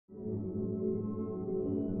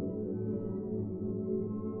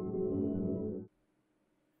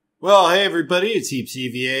Well, hey everybody, it's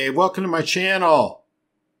HeapCVA. Welcome to my channel.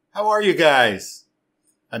 How are you guys?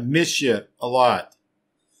 I miss you a lot.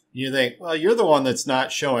 You think, well, you're the one that's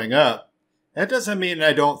not showing up. That doesn't mean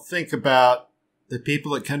I don't think about the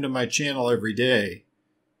people that come to my channel every day.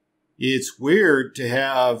 It's weird to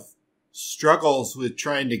have struggles with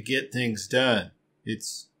trying to get things done.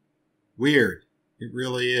 It's weird. It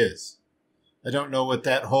really is. I don't know what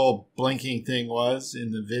that whole blinking thing was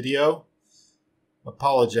in the video.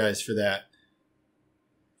 Apologize for that.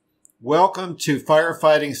 Welcome to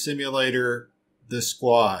Firefighting Simulator, the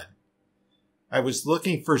squad. I was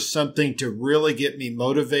looking for something to really get me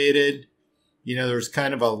motivated. You know, there's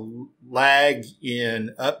kind of a lag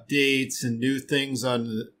in updates and new things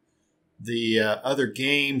on the other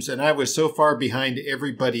games, and I was so far behind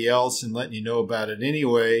everybody else and letting you know about it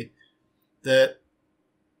anyway, that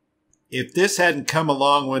if this hadn't come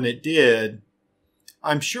along when it did,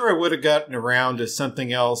 I'm sure I would have gotten around to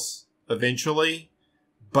something else eventually,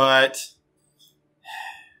 but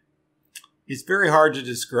it's very hard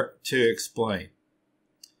to explain.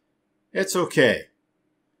 It's okay.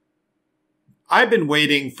 I've been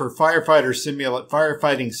waiting for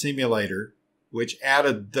Firefighting Simulator, which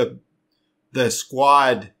added the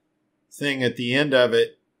squad thing at the end of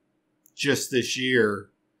it just this year,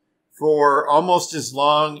 for almost as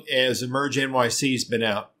long as Emerge NYC's been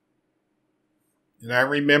out. And I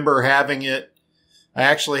remember having it. I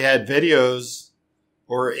actually had videos,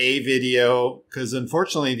 or a video, because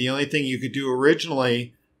unfortunately the only thing you could do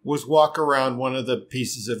originally was walk around one of the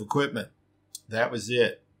pieces of equipment. That was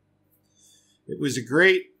it. It was a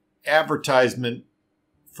great advertisement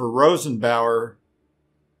for Rosenbauer.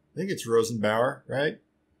 I think it's Rosenbauer, right?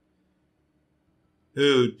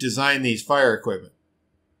 Who designed these fire equipment.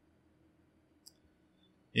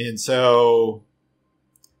 And so,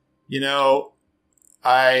 you know,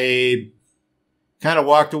 I kind of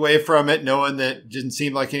walked away from it knowing that it didn't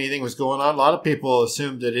seem like anything was going on. A lot of people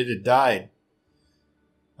assumed that it had died.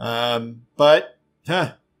 But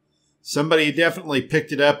somebody definitely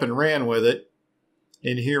picked it up and ran with it.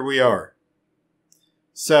 And here we are.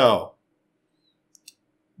 So,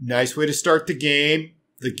 nice way to start the game.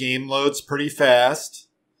 The game loads pretty fast.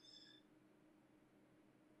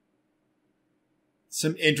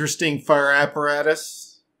 Some interesting fire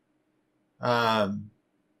apparatus.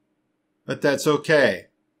 But that's okay.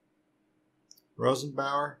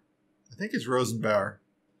 Rosenbauer? I think it's Rosenbauer.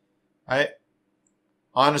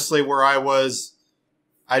 Honestly, where I was,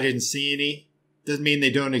 I didn't see any. Doesn't mean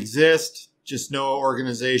they don't exist. Just no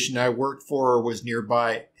organization I worked for or was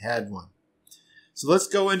nearby had one. So let's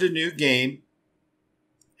go into new game.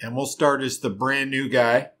 And we'll start as the brand new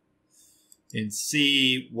guy and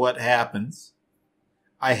see what happens.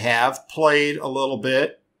 I have played a little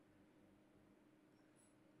bit,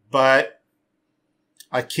 but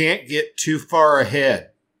I can't get too far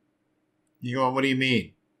ahead. You go, what do you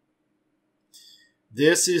mean?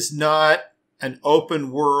 This is not an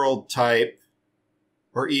open world type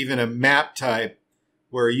or even a map type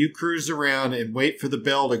where you cruise around and wait for the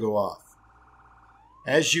bell to go off.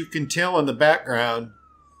 As you can tell in the background,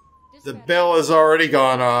 the bell has already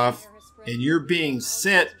gone off and you're being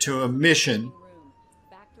sent to a mission,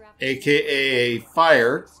 aka a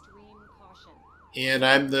fire, and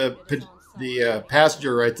I'm the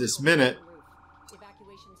passenger right this minute.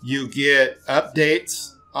 You get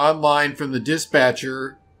updates online from the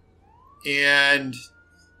dispatcher and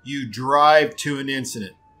you drive to an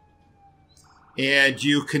incident. And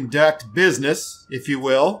you conduct business, if you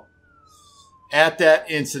will, at that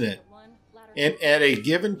incident. And at a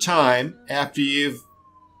given time, after you've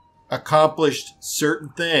accomplished certain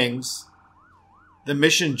things, the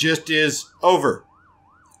mission just is over.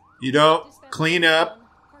 You don't clean up.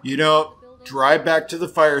 You don't drive back to the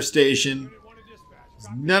fire station.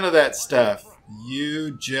 None of that stuff.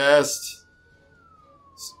 You just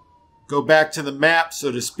go back to the map,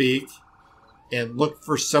 so to speak, and look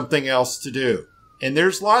for something else to do. And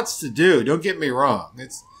there's lots to do. Don't get me wrong.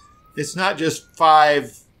 It's not just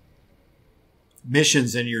 5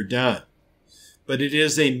 missions and you're done. But it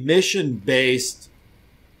is a mission-based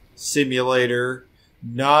simulator,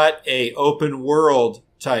 not a open world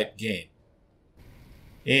type game.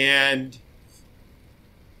 And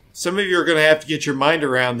some of you are going to have to get your mind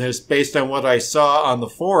around this based on what I saw on the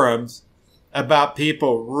forums about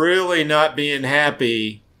people really not being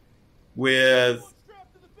happy with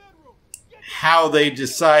how they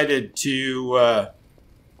decided to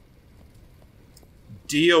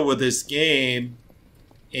deal with this game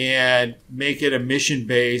and make it a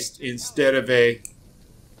mission-based instead of a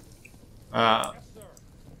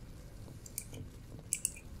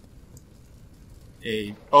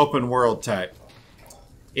open world type.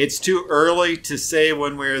 It's too early to say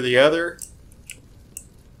one way or the other.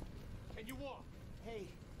 Can you walk? Hey,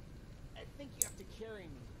 I think you have to carry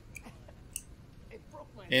me. It broke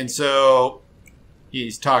my And leg. so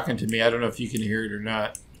he's talking to me. I don't know if you can hear it or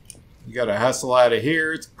not. You got to hustle out of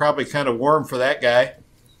here. It's probably kind of warm for that guy. I heard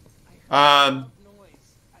a loud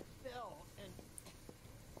noise. I fell, and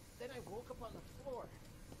then I woke up on the floor.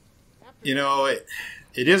 After You know, it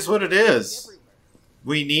is what it is. everywhere.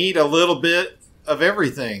 We need a little bit of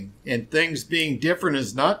everything, and things being different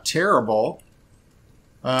is not terrible.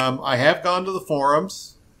 I have gone to the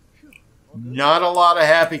forums. Not a lot of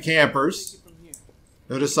happy campers. From here.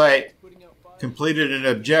 Notice I Putting out fires. completed an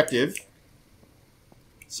objective.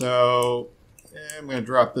 So I'm going to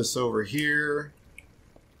drop this over here.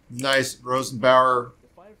 Nice Rosenbauer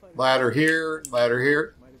The firefighter ladder here, ladder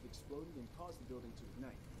here. might have exploded and caused the building to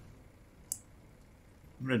ignite.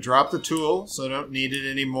 I'm going to drop the tool so I don't need it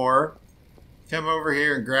anymore. Come over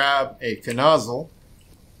here and grab a nozzle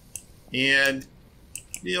and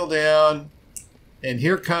kneel down. And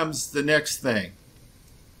here comes the next thing.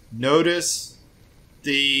 Notice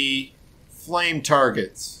the flame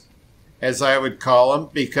targets, as I would call them,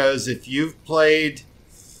 because if you've played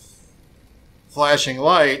flashing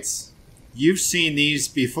lights, you've seen these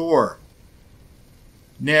before.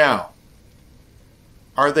 Now,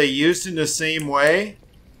 are they used in the same way?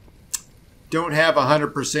 Don't have a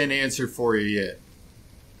 100% answer for you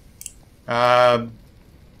yet.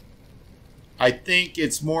 I think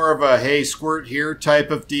it's more of a hey, squirt here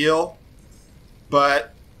type of deal.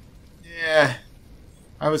 But, yeah,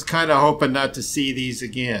 I was kind of hoping not to see these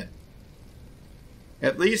again.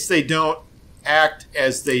 At least they don't act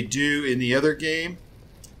as they do in the other game.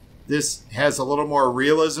 This has a little more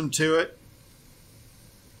realism to it.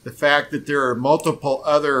 The fact that there are multiple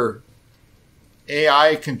other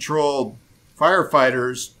AI-controlled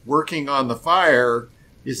firefighters working on the fire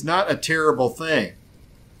is not a terrible thing.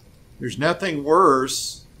 There's nothing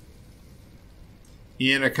worse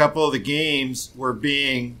in a couple of the games where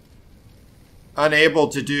being unable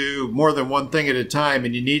to do more than one thing at a time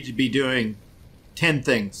and you need to be doing 10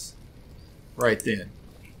 things right then.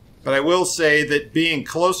 But I will say that being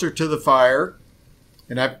closer to the fire,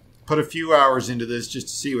 and I've put a few hours into this just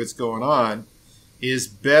to see what's going on, is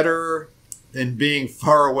better than being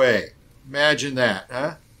far away. Imagine that,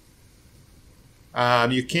 huh?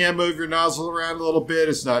 You can move your nozzle around a little bit.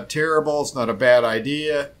 It's not terrible. It's not a bad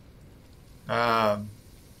idea. And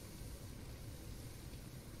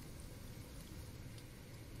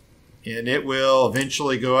it will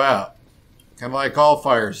eventually go out, kind of like all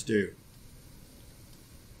fires do.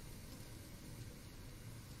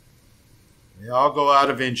 They all go out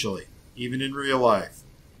eventually, even in real life.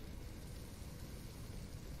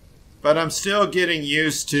 But I'm still getting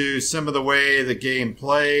used to some of the way the game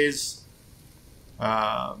plays.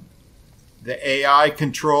 The AI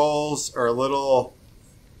controls are a little,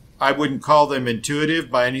 I wouldn't call them intuitive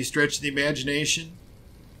by any stretch of the imagination.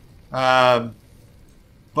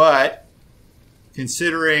 But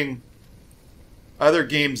considering other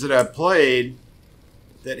games that I've played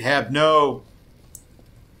that have no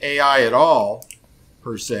AI at all,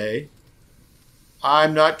 per se,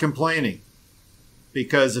 I'm not complaining.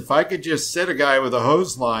 Because if I could just set a guy with a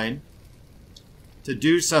hose line to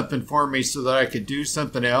do something for me so that I could do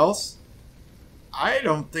something else, I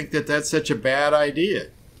don't think that that's such a bad idea.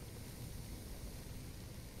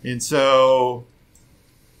 And so,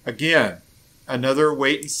 again, another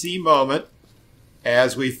wait and see moment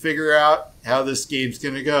as we figure out how this game's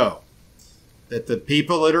going to go. That the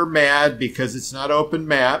people that are mad because it's not open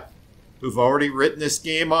map, who've already written this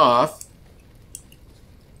game off,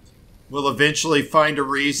 will eventually find a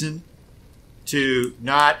reason to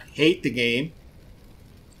not hate the game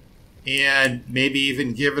and maybe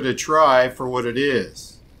even give it a try for what it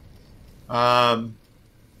is. My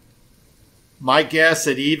guess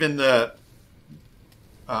that even the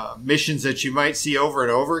missions that you might see over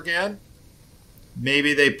and over again,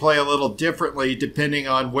 maybe they play a little differently depending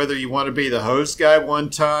on whether you want to be the host guy one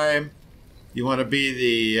time, you want to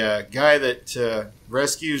be the guy that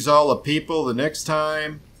rescues all the people the next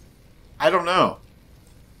time. I don't know.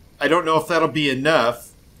 I don't know if that'll be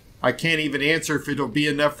enough. I can't even answer if it'll be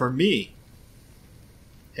enough for me.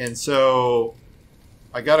 And so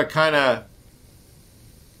I got to kind of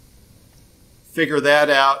figure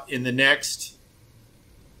that out in the next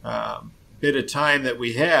bit of time that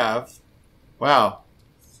we have. Wow.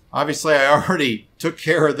 Obviously, I already took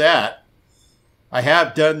care of that. I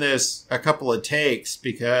have done this a couple of takes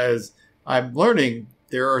because I'm learning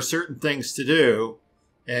there are certain things to do.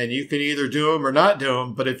 And you can either do them or not do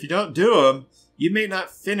them. But if you don't do them, you may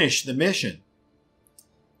not finish the mission,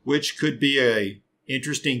 which could be a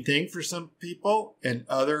interesting thing for some people, and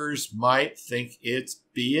others might think it's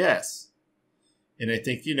BS. And I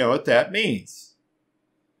think you know what that means.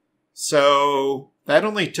 So that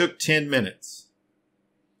only took 10 minutes.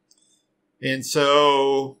 And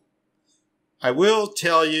so I will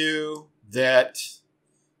tell you that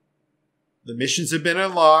the missions have been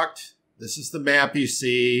unlocked. This is the map you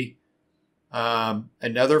see.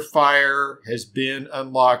 Another fire has been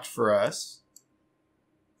unlocked for us.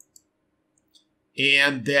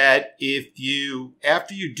 And that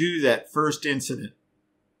after you do that first incident,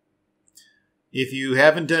 if you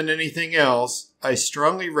haven't done anything else, I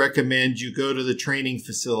strongly recommend you go to the training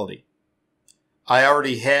facility. I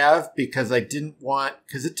already have because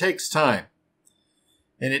because it takes time.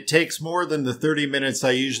 And it takes more than the 30 minutes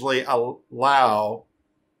I usually allow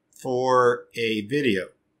for a video.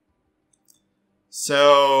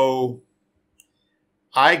 So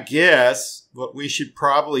I guess what we should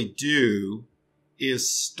probably do is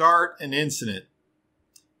start an incident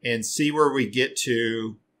and see where we get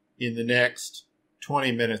to in the next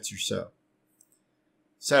 20 minutes or so.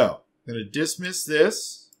 So I'm going to dismiss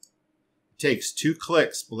this. It takes 2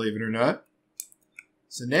 clicks, believe it or not.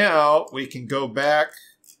 So now we can go back,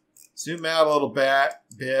 zoom out a little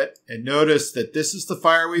bit, and notice that this is the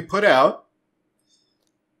fire we put out.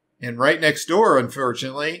 And right next door,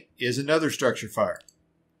 unfortunately, is another structure fire.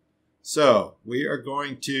 So we are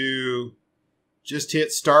going to just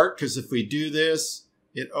hit start, because if we do this,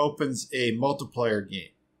 it opens a multiplayer game.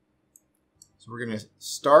 So we're going to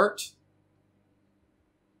start.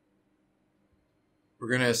 We're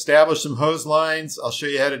going to establish some hose lines. I'll show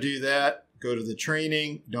you how to do that. Go to the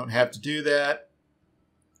training. You don't have to do that.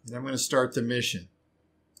 And I'm going to start the mission.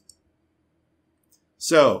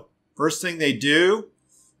 So first thing they do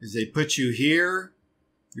is they put you here.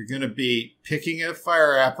 You're going to be picking a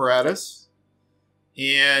fire apparatus,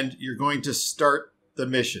 and you're going to start the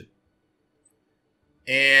mission.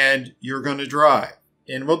 And you're going to drive.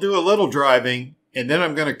 And we'll do a little driving, and then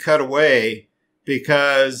I'm going to cut away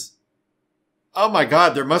because, oh my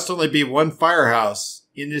God, there must only be one firehouse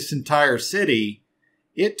in this entire city.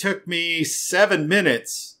 It took me 7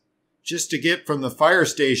 minutes just to get from the fire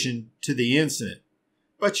station to the incident.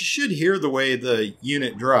 But you should hear the way the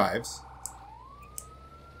unit drives.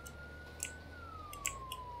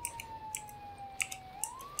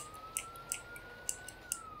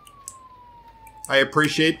 I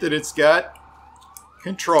appreciate that it's got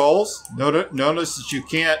controls. Notice that you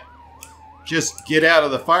can't just get out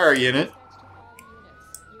of the fire unit.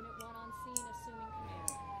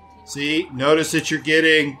 See, notice that you're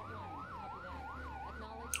getting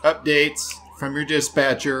updates from your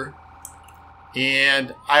dispatcher.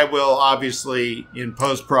 And I will obviously, in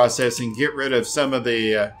post-processing, get rid of some of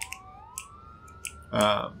the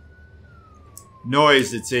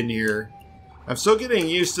noise that's in here. I'm still getting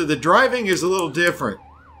used to the driving is a little different.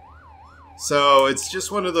 So it's just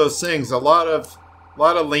one of those things, a lot of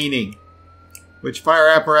leaning, which fire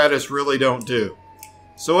apparatus really don't do.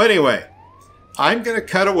 So anyway, I'm going to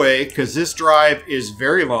cut away because this drive is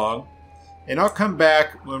very long, and I'll come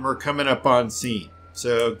back when we're coming up on scene.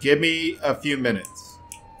 So give me a few minutes.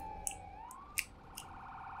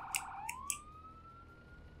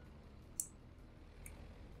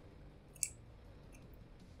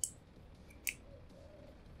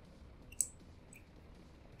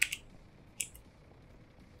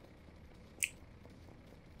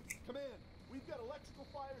 Command, we've got electrical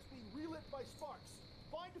fires being relit by sparks.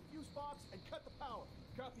 Find a fuse box and cut the power.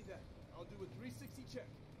 Copy that. I'll do a 360 check.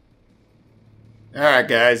 All right,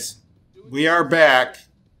 guys. We are back.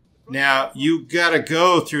 Now, you got to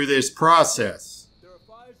go through this process. There are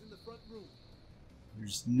fires in the front room.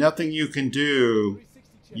 There's nothing you can do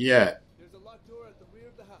yet. There's a locked door at the rear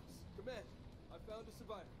of the house. Command, I found a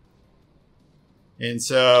survivor. And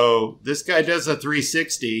so this guy does a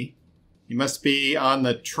 360. He must be on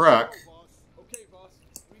the truck. Okay, boss.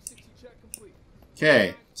 360 check complete.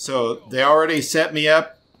 Okay, so they already set me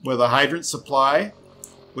up with a hydrant supply,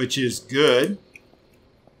 which is good.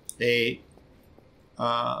 They,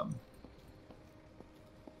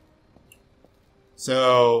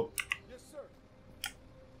 so Yes, sir.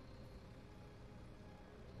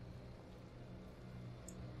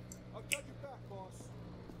 I've got your back, boss.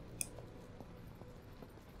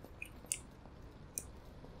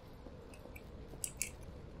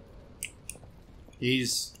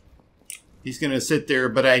 he's going to sit there,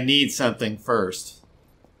 but I need something first,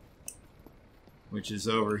 which is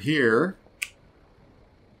over here.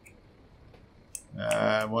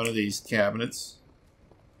 One of these cabinets.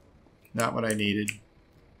 Not what I needed.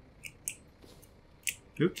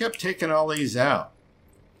 Who kept taking all these out?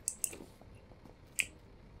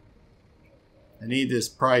 I need this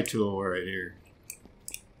pry tool right here.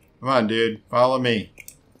 Come on, dude. Follow me.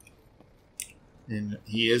 And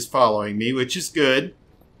he is following me, which is good.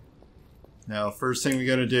 Now, first thing we're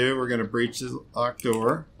going to do, we're going to breach the locked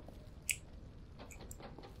door.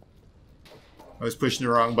 I was pushing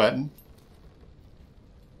the wrong button.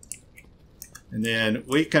 And then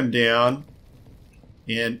we come down,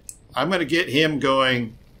 and I'm going to get him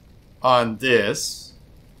going on this.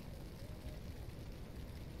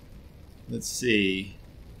 Let's see.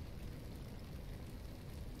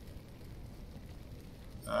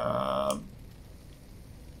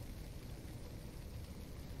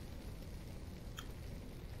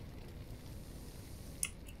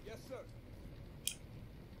 Yes, sir.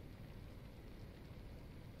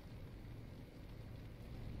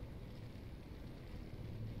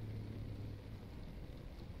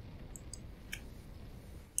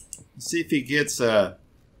 See if he gets a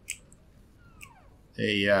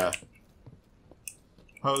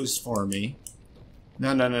hose for me.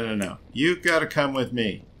 No, no, no, no, no. You've got to come with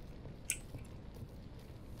me.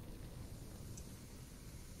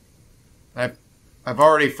 I've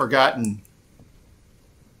already forgotten.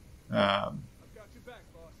 I've got your back,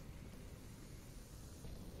 boss.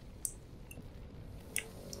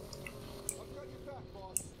 I've got your back,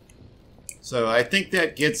 boss. So I think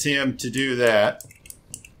that gets him to do that.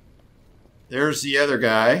 There's the other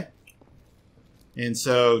guy. And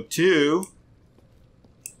so 2.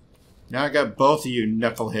 Now I got both of you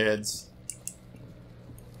knuckleheads.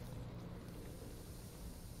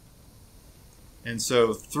 And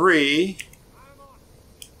so 3.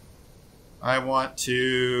 I want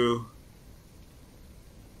to...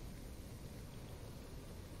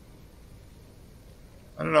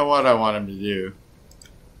 I don't know what I want him to do.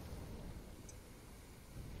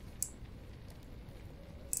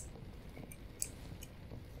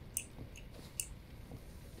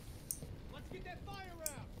 Let's get that fire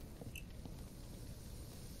out.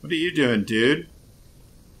 What are you doing, dude?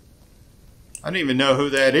 I don't even know who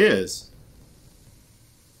that is.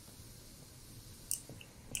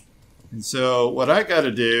 And so what I got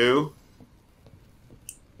to do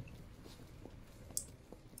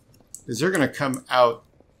is they're going to come out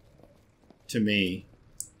to me.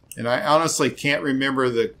 And I honestly can't remember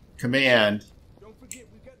the command Don't forget,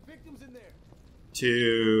 we've got victims in there.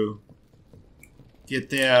 to get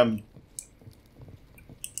them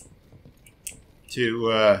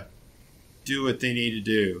to do what they need to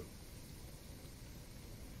do.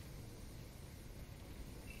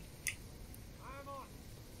 I'm on.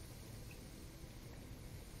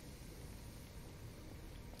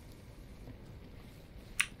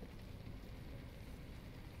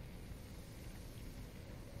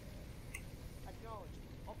 Acknowledge.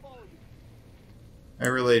 I'll follow you. I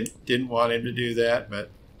really didn't want him to do that,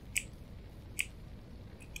 but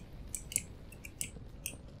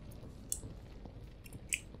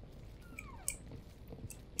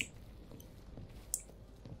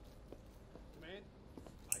Command,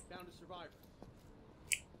 I found a survivor.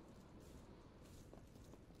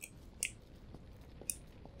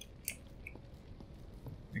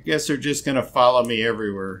 I guess they're just going to follow me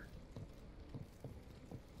everywhere.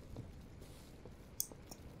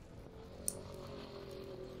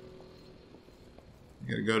 I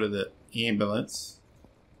got to go to the ambulance.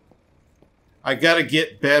 I got to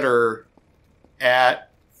get better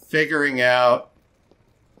at figuring out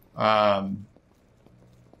the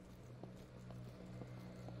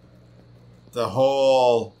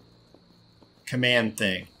whole command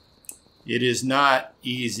thing. It is not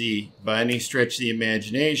easy by any stretch of the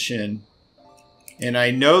imagination. And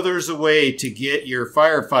I know there's a way to get your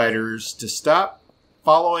firefighters to stop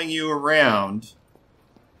following you around.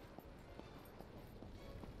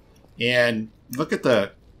 And look at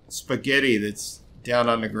the spaghetti that's down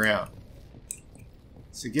on the ground.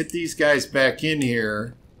 So get these guys back in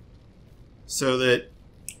here so that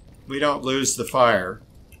we don't lose the fire.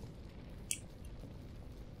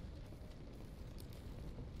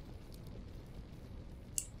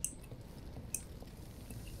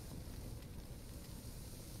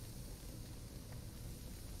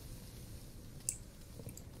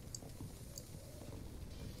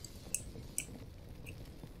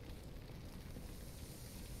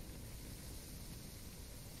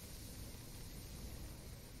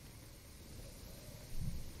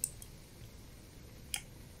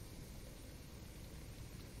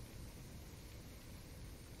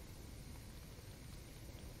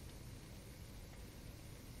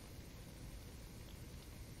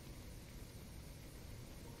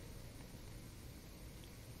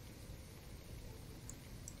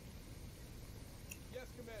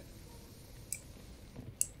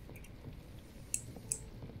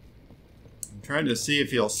 Trying to see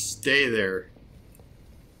if he'll stay there.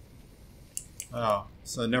 Oh,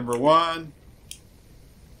 so number one.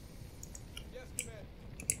 Yes, Command.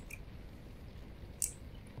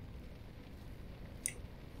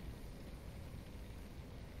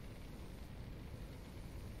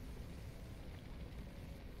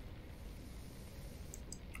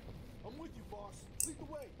 I'm with you, boss. Lead the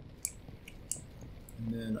way.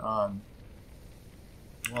 And then on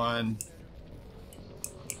one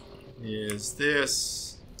is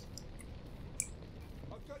this.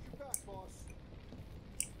 I've got your back, boss.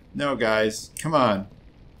 No, guys, come on.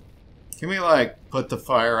 Can we, like, put the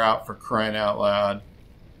fire out for crying out loud?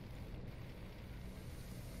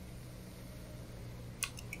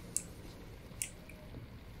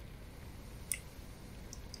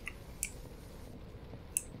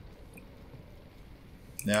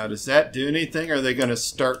 Now, does that do anything, or are they going to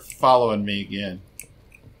start following me again?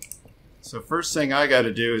 So first thing I got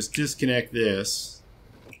to do is disconnect this.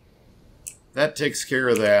 That takes care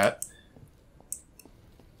of that.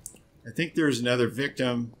 I think there's another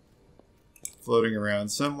victim floating around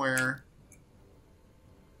somewhere.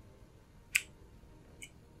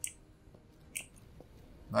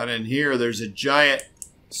 Not in here. There's a giant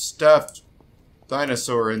stuffed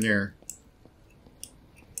dinosaur in there.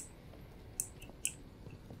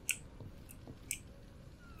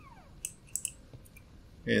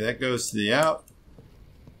 Okay, that goes to the out.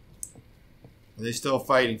 Are they still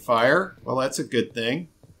fighting fire? Well, that's a good thing.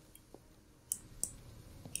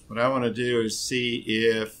 What I want to do is see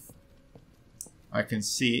if I can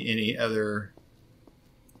see any other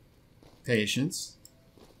patients.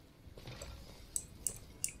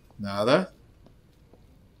 Nada.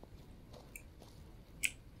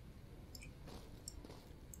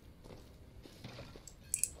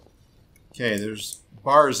 Okay, there's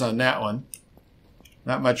bars on that one.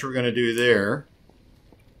 Not much we're going to do there.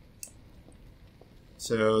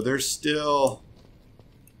 So there's still...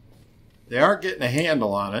 They are getting a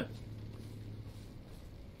handle on it.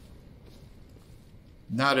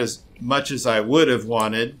 Not as much as I would have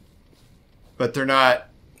wanted, but they're not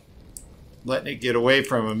letting it get away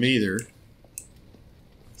from them either.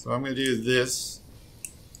 So I'm going to do this.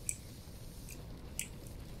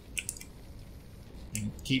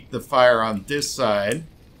 And keep the fire on this side.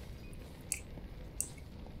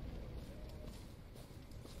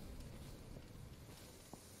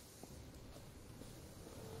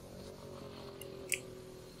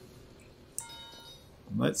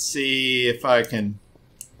 Let's see if I can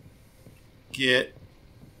get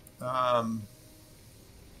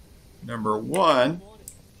number one.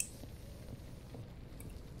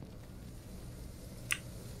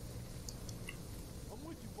 I'm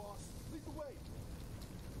with you, boss. Lead the way.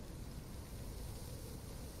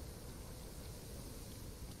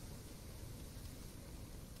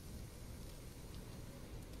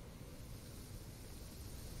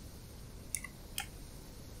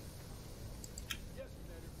 Yes,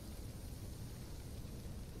 Commander.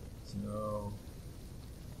 So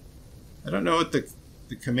I don't know what the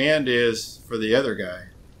command is for the other guy.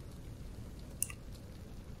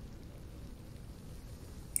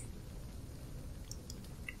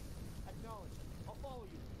 Acknowledge. I'll follow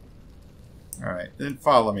you. All right, then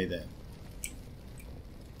follow me then.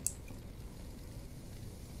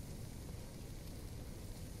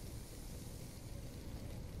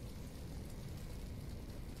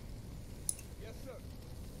 Yes, sir.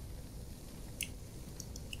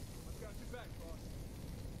 I've got your back, boss.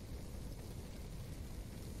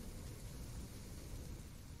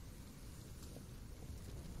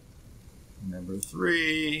 Number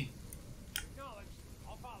three. Acknowledge.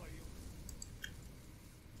 I'll follow you.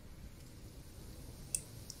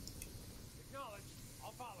 Acknowledge.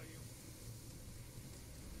 I'll follow you.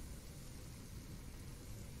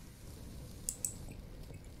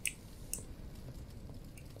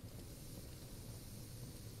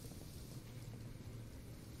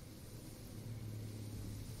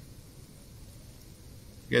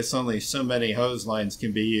 Guess only so many hose lines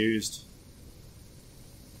can be used.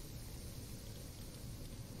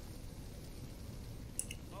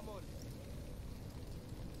 I'm on it.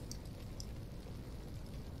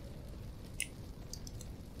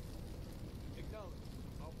 Acknowledge.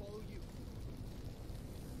 I'll follow you.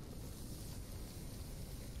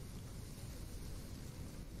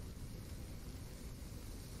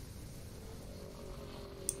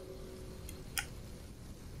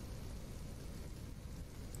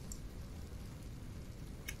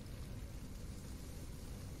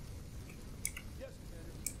 Yes,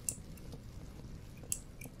 Commander.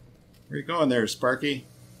 Where you going there, Sparky?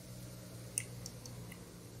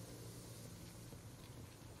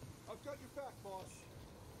 I've got your back, boss.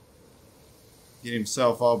 get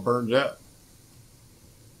himself all burned up.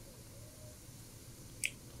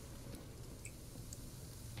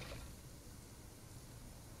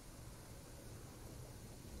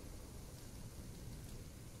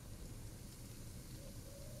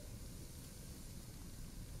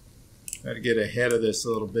 Try to get ahead of this a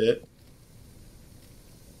little bit.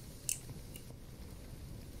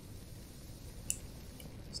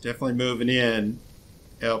 It's definitely moving in.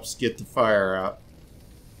 Helps get the fire out.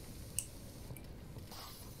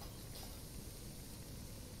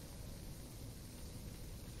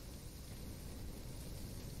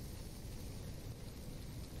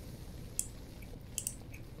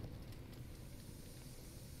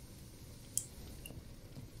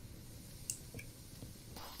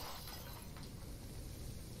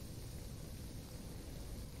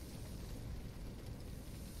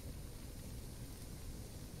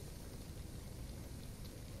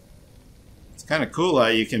 It's kind of cool how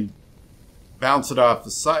you can bounce it off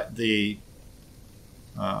the side, the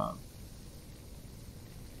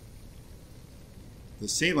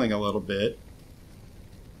ceiling a little bit.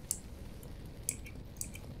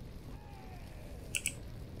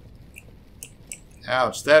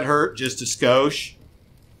 Ouch, that hurt just a skosh.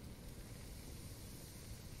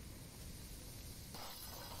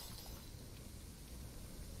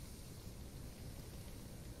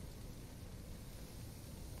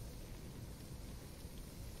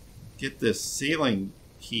 Get this ceiling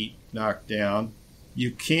heat knocked down. You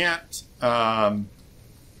can't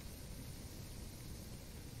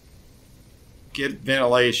get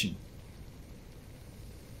ventilation.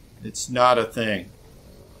 It's not a thing.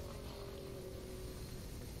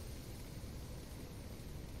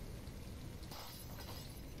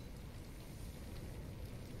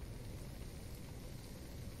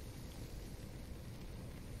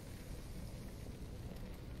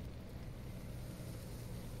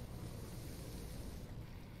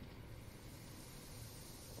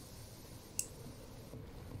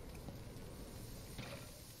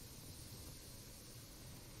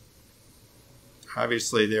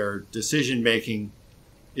 Obviously, their decision making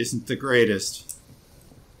isn't the greatest,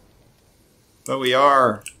 but we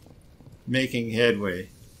are making headway,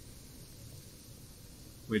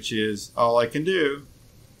 which is all I can do.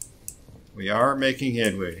 We are making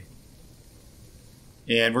headway,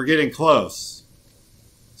 and we're getting close.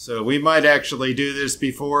 So we might actually do this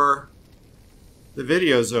before the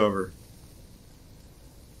video's over.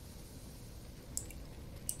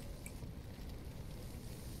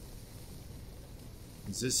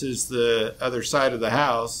 This is the other side of the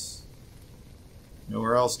house.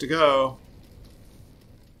 Nowhere else to go.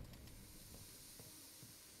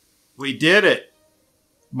 We did it.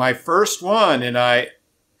 My first one, and I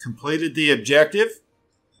completed the objective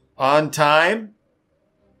on time.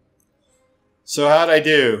 So how'd I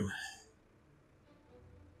do?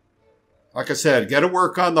 Like I said, got to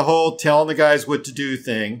work on the whole telling the guys what to do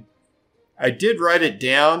thing. I did write it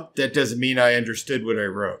down. That doesn't mean I understood what I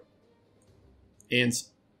wrote. And,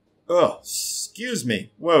 oh, excuse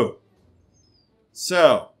me. Whoa.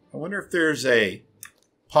 So, I wonder if there's a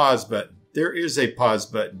pause button. There is a pause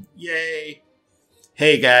button. Yay.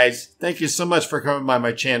 Hey, guys. Thank you so much for coming by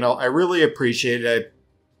my channel. I really appreciate it. I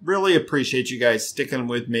really appreciate you guys sticking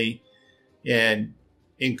with me and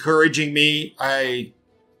encouraging me. I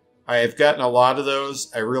have gotten a lot of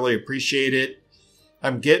those. I really appreciate it.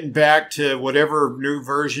 I'm getting back to whatever new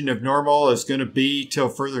version of normal is going to be till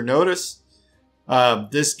further notice.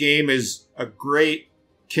 This game is a great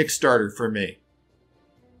Kickstarter for me.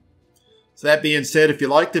 So that being said, if you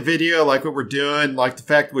like the video, like what we're doing, like the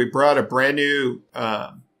fact that we brought a brand new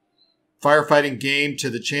firefighting game to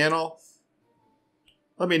the channel,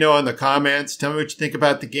 let me know in the comments. Tell me what you think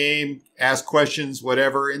about the game. Ask questions,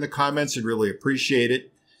 whatever, in the comments. I'd really appreciate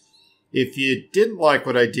it. If you didn't like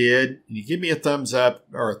what I did, and you give me a thumbs up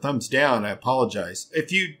or a thumbs down, I apologize.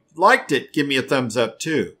 If you liked it, give me a thumbs up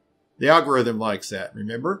too. The algorithm likes that,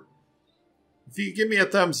 remember? If you give me a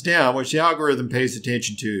thumbs down, which the algorithm pays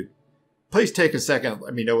attention to, please take a second and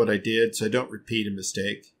let me know what I did so I don't repeat a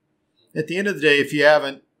mistake. At the end of the day, if you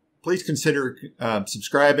haven't, please consider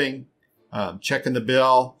subscribing, checking the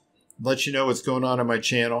bell, let you know what's going on my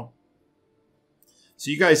channel. So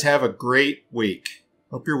you guys have a great week.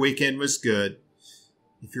 Hope your weekend was good.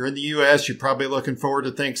 If you're in the U.S., you're probably looking forward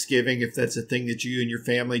to Thanksgiving if that's a thing that you and your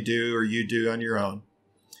family do or you do on your own.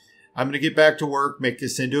 I'm going to get back to work, make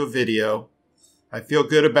this into a video. I feel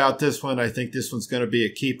good about this one. I think this one's going to be a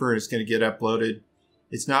keeper and it's going to get uploaded.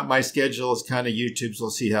 It's not my schedule. It's kind of YouTube's.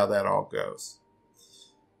 We'll see how that all goes.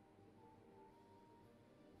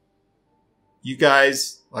 You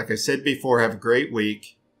guys, like I said before, have a great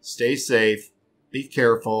week. Stay safe. Be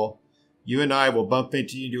careful. You and I will bump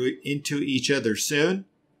into each other soon.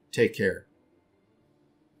 Take care.